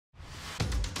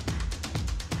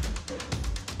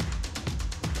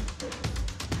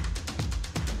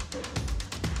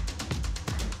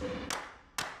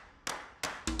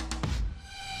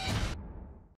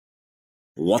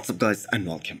What's up guys and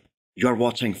welcome. You are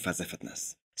watching Fazi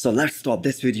Fitness. So let's start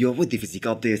this video with the physique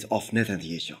update of Nathan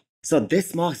Asha. So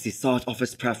this marks the start of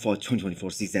his prep for 2024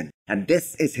 season and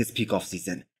this is his peak off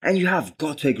season. And you have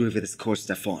got to agree with his coach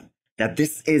Stefan that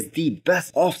this is the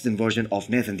best off-season version of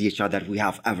Nathan Asha that we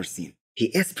have ever seen. He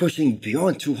is pushing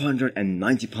beyond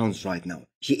 290 pounds right now.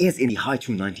 He is in the high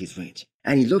 290s range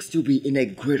and he looks to be in a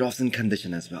great off-season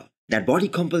condition as well. That body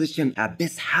composition at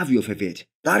this heavy of a weight,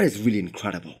 that is really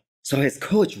incredible. So his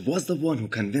coach was the one who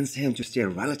convinced him to stay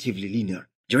relatively leaner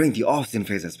during the off-season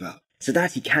phase as well, so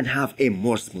that he can have a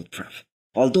more smooth prep.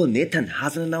 Although Nathan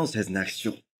hasn't announced his next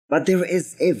show, but there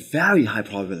is a very high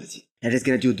probability that he's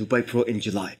gonna do Dubai Pro in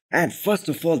July. And first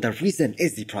of all, the reason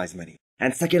is the prize money.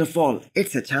 And second of all,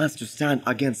 it's a chance to stand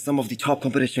against some of the top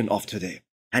competition of today.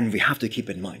 And we have to keep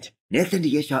in mind, Nathan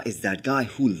Asha is that guy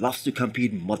who loves to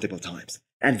compete multiple times.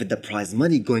 And with the prize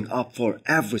money going up for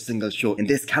every single show in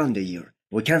this calendar year,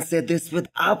 we can say this with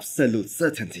absolute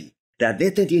certainty that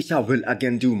Nathan Asha will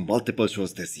again do multiple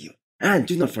shows this year. And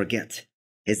do not forget,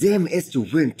 his aim is to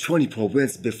win 20 pro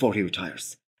wins before he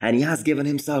retires. And he has given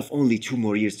himself only 2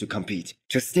 more years to compete,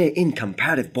 to stay in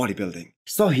competitive bodybuilding.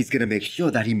 So he's gonna make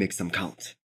sure that he makes them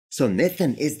count. So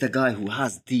Nathan is the guy who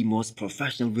has the most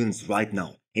professional wins right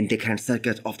now in the current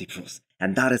circuit of the pros.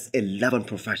 And that is 11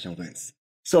 professional wins.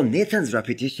 So Nathan's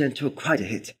reputation took quite a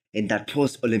hit in that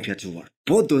post-Olympia tour.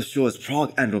 Both those shows,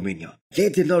 Prague and Romania, they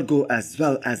did not go as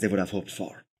well as they would have hoped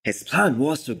for. His plan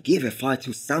was to give a fight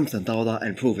to Samson Dauda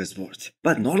and prove his worth.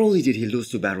 But not only did he lose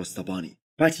to Barros Tabani,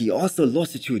 but he also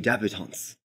lost to 2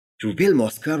 debutants, to Bill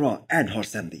Mosquera and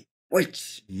Horsendi,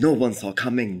 which no one saw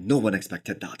coming, no one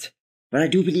expected that. But I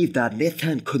do believe that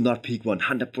Nathan could not peak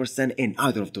 100% in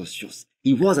either of those shows.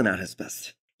 He wasn't at his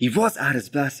best. He was at his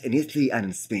best in Italy and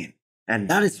in Spain. And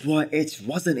that is why it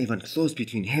wasn't even close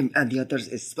between him and the others,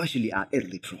 especially at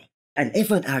Italy Pro. And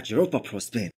even at Europa Pro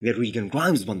Spain, where Regan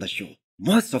Grimes won the show,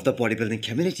 most of the bodybuilding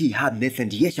community had Nathan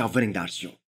Asha winning that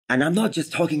show. And I'm not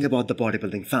just talking about the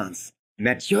bodybuilding fans.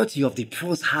 Majority of the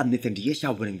pros had Nathan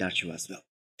Asha winning that show as well.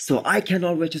 So I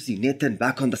cannot wait to see Nathan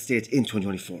back on the stage in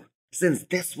 2024, since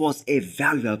this was a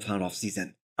very well planned off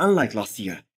season, unlike last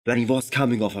year when he was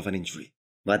coming off of an injury.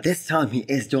 But this time he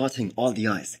is dotting all the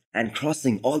I's and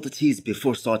crossing all the T's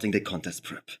before starting the contest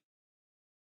prep.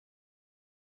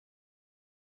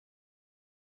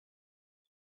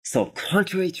 So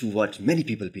contrary to what many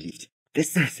people believed,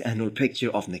 this is an old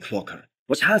picture of Nick Walker,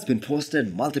 which has been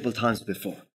posted multiple times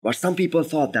before, but some people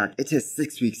thought that it is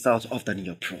 6 weeks out of the New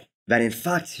York Pro. When in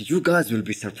fact, you guys will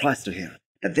be surprised to hear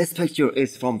that this picture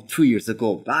is from 2 years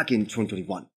ago, back in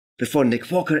 2021, before Nick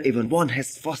Walker even won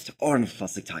his first Arnold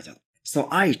Classic title. So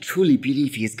I truly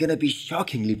believe he is gonna be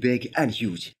shockingly big and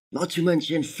huge, not to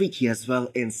mention freaky as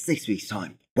well in 6 weeks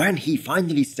time, when he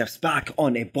finally steps back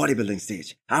on a bodybuilding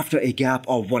stage after a gap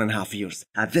of 1.5 years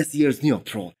at this year's New York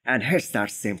Pro and hits that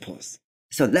same pose.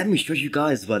 So let me show you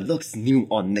guys what looks new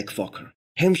on Nick Walker.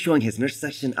 Him showing his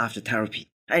midsection after therapy,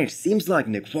 and it seems like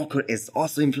Nick Walker is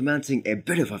also implementing a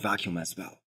bit of a vacuum as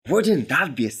well. Wouldn't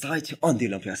that be a sight on the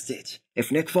Olympia stage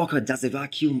if Nick Walker does a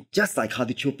vacuum just like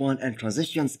Hadi Choopan and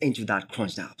transitions into that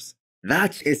crunched abs?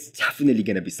 That is definitely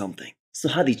gonna be something. So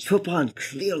Hadi Choopan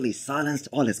clearly silenced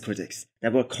all his critics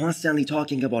that were constantly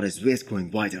talking about his waist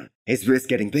growing wider, his waist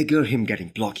getting bigger, him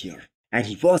getting blockier. And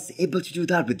he was able to do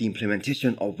that with the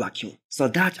implementation of vacuum. So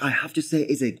that I have to say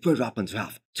is a good weapon to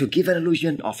have, to give an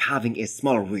illusion of having a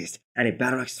smaller waist and a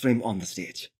better X-frame on the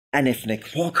stage. And if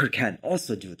Nick Walker can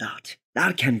also do that,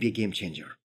 that can be a game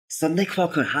changer. So Nick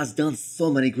Walker has done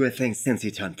so many great things since he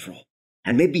turned pro.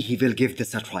 And maybe he will give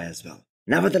this a try as well.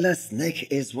 Nevertheless, Nick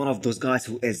is one of those guys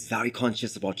who is very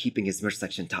conscious about keeping his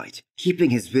midsection tight, keeping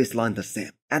his waistline the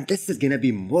same. And this is gonna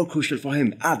be more crucial for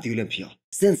him at the Olympia,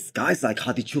 since guys like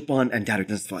Hadi Choopan and Derek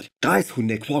Lunsford, guys who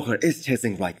Nick Walker is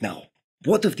chasing right now,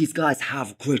 both of these guys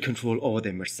have great control over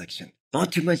their midsection.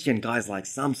 Not to mention guys like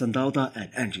Samson Dauda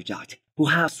and Andrew Jack, who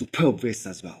have superb waists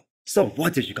as well. So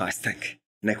what did you guys think?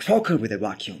 Nick Walker with a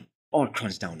vacuum or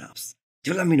crunch down abs?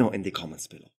 Do let me know in the comments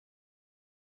below.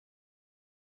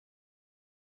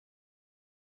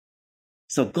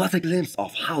 So got a glimpse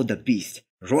of how the beast,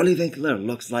 Roelly Winklaar,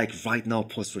 looks like right now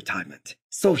post-retirement.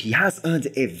 So he has earned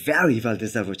a very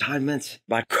well-deserved retirement,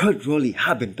 but could Roelly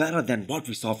have been better than what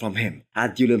we saw from him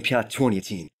at the Olympia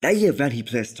 2018, that year when he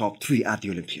placed top 3 at the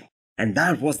Olympia? And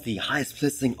that was the highest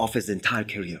placing of his entire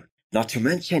career. Not to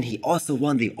mention he also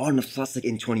won the Arnold Classic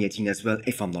in 2018 as well,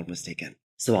 if I'm not mistaken.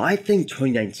 So I think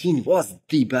 2019 was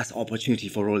the best opportunity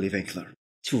for Roelly Winklaar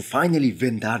to finally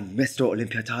win that Mr.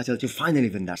 Olympia title, to finally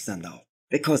win that Sandow.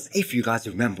 Because if you guys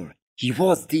remember, he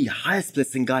was the highest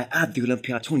placing guy at the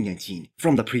Olympia 2019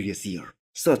 from the previous year.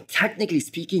 So technically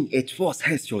speaking, it was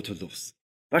his show to lose.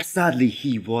 But sadly,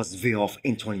 he was way off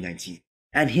in 2019,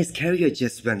 and his career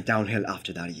just went downhill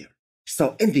after that year.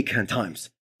 So in the current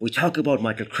times, we talk about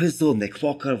Michael Crizzle, Nick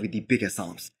Walker with the biggest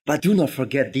arms, but do not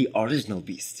forget the original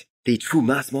beast, the true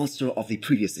mass monster of the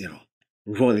previous era,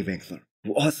 Roelly Winklaar,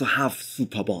 who also have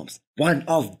super bombs, one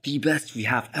of the best we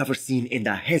have ever seen in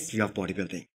the history of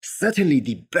bodybuilding, certainly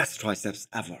the best triceps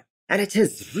ever. And it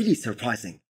is really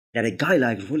surprising that a guy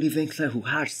like Roelly Winklaar, who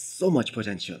had so much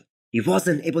potential, he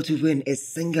wasn't able to win a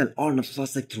single Arnold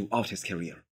Classic throughout his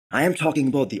career. I am talking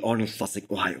about the Arnold Classic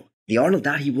Ohio. The Arnold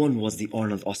that he won was the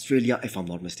Arnold Australia, if I'm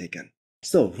not mistaken.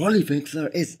 So Roelly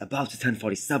Winklaar is about to turn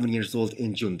 47 years old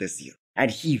in June this year,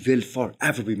 and he will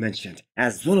forever be mentioned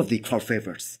as one of the crowd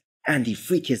favorites and the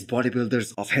freakiest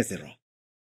bodybuilders of his era.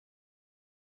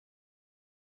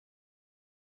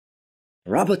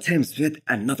 Robert Timms with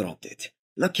another update.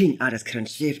 Looking at his current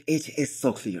shape, it is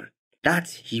so clear that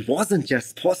he wasn't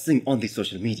just posting on the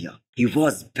social media. He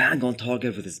was bang on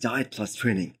target with his diet plus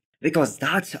training. Because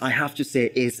that, I have to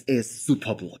say, is a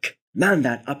superb look. Man,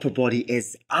 that upper body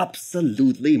is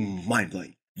absolutely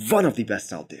mind-blowing. One of the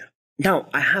best out there. Now,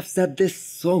 I have said this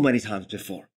so many times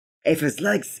before. If his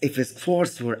legs, if his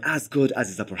quads were as good as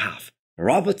his upper half,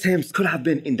 Robert Timms could have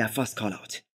been in that first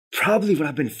call-out. Probably would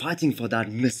have been fighting for that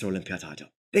Mr. Olympia title.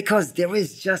 Because there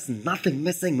is just nothing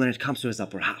missing when it comes to his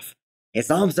upper half. His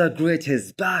arms are great,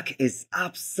 his back is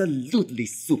absolutely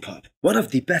superb. One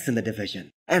of the best in the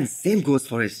division. And same goes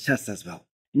for his chest as well.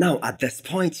 Now at this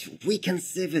point, we can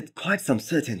say with quite some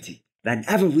certainty,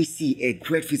 whenever we see a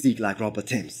great physique like Robert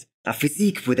Timms, a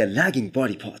physique with a lagging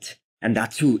body part, and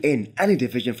that too in any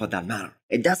division for that matter.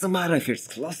 It doesn't matter if it's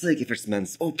classic, if it's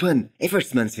men's open, if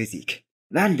it's men's physique.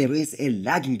 When there is a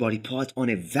lagging body part on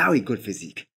a very good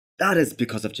physique, that is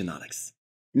because of genetics.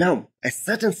 Now, a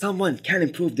certain someone can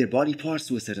improve their body parts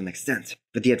to a certain extent,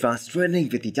 with the advanced training,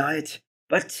 with the diet,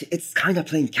 but it's kinda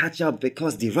playing catch up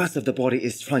because the rest of the body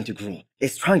is trying to grow,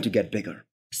 is trying to get bigger.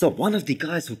 So one of the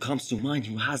guys who comes to mind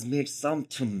who has made some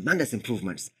tremendous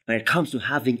improvements when it comes to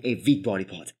having a weak body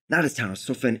part, that is Terence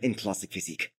Ruffin in classic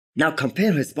physique. Now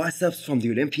compare his biceps from the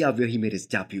Olympia where he made his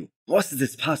debut versus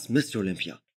this past Mr.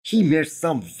 Olympia. He made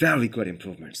some very good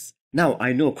improvements. Now,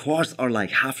 I know quads are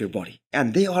like half your body,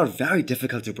 and they are very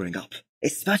difficult to bring up,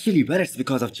 especially when it's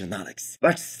because of genetics.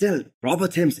 But still,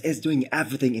 Robert Timms is doing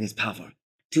everything in his power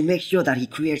to make sure that he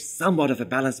creates somewhat of a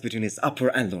balance between his upper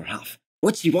and lower half,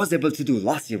 which he was able to do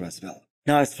last year as well.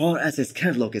 Now, as far as his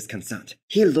current look is concerned,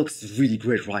 he looks really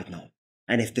great right now.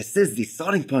 And if this is the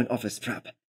starting point of his prep,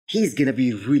 he's gonna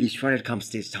be really shredded come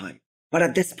stage time. But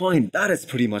at this point, that is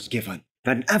pretty much given.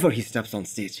 Whenever he steps on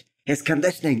stage, his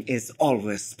conditioning is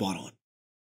always spot on.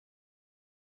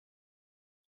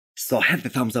 So hit the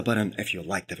thumbs up button if you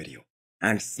liked the video,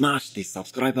 and smash the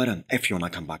subscribe button if you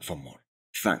wanna come back for more.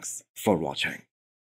 Thanks for watching.